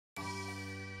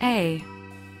A.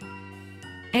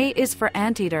 A is for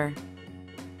anteater.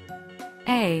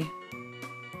 A.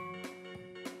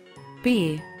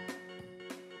 B.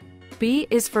 B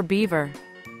is for beaver.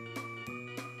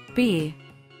 B.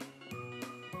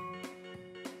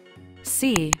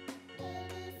 C.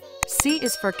 C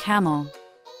is for camel.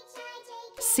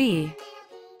 C.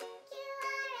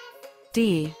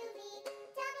 D.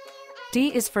 D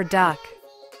is for duck.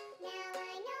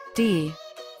 D.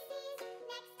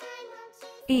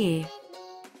 E.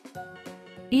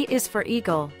 E is for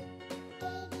eagle.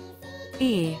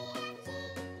 E.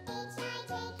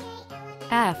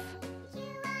 F.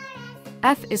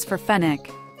 F is for fennec.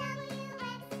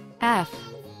 F.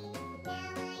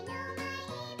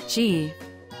 G.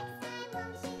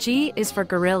 G is for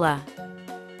gorilla.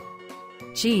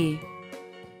 G.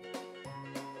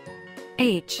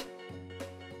 H.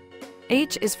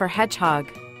 H is for hedgehog.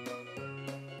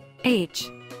 H.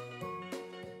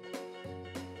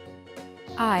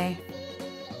 I.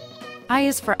 I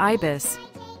is for ibis.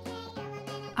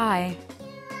 I.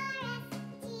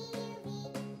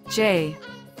 J.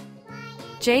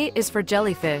 J is for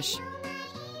jellyfish.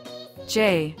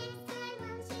 J.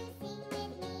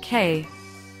 K.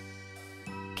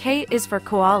 K is for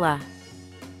koala.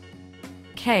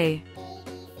 K.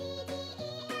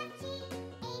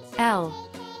 L.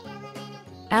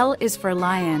 L is for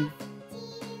lion.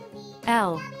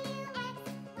 L.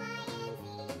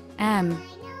 M.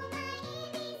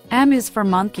 M is for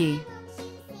monkey.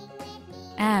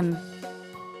 M.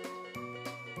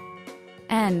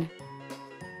 N.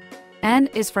 N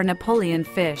is for Napoleon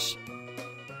fish.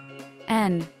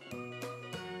 N.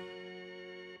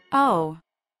 O.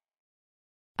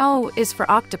 O is for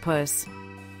octopus.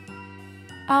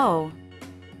 O.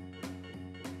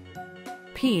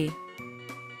 P.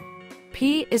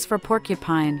 P is for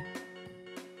porcupine.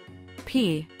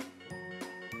 P.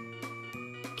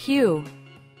 Q.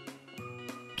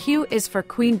 Q is for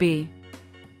queen bee.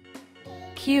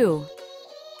 Q.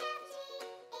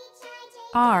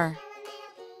 R.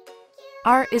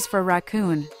 R is for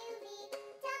raccoon.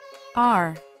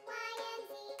 R.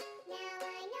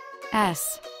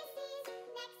 S.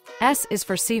 S is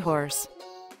for seahorse.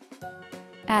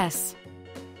 S.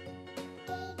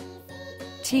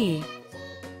 T.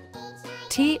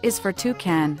 T is for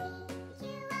toucan.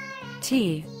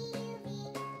 T.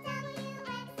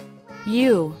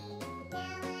 U.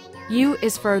 U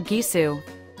is for ogisu.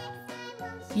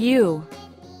 U.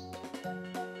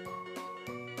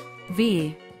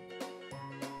 V.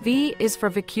 V is for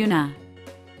vicuna.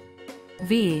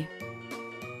 V.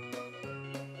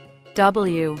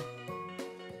 W.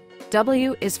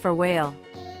 W is for whale.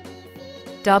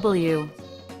 W.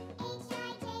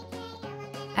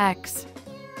 X.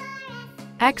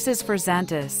 X is for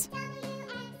xanthus.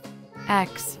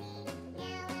 X.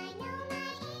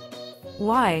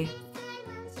 Y.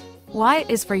 Y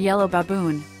is for yellow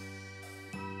baboon.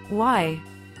 Y.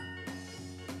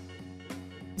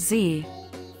 Z.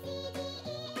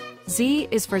 Z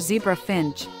is for zebra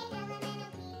finch.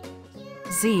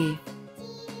 Z.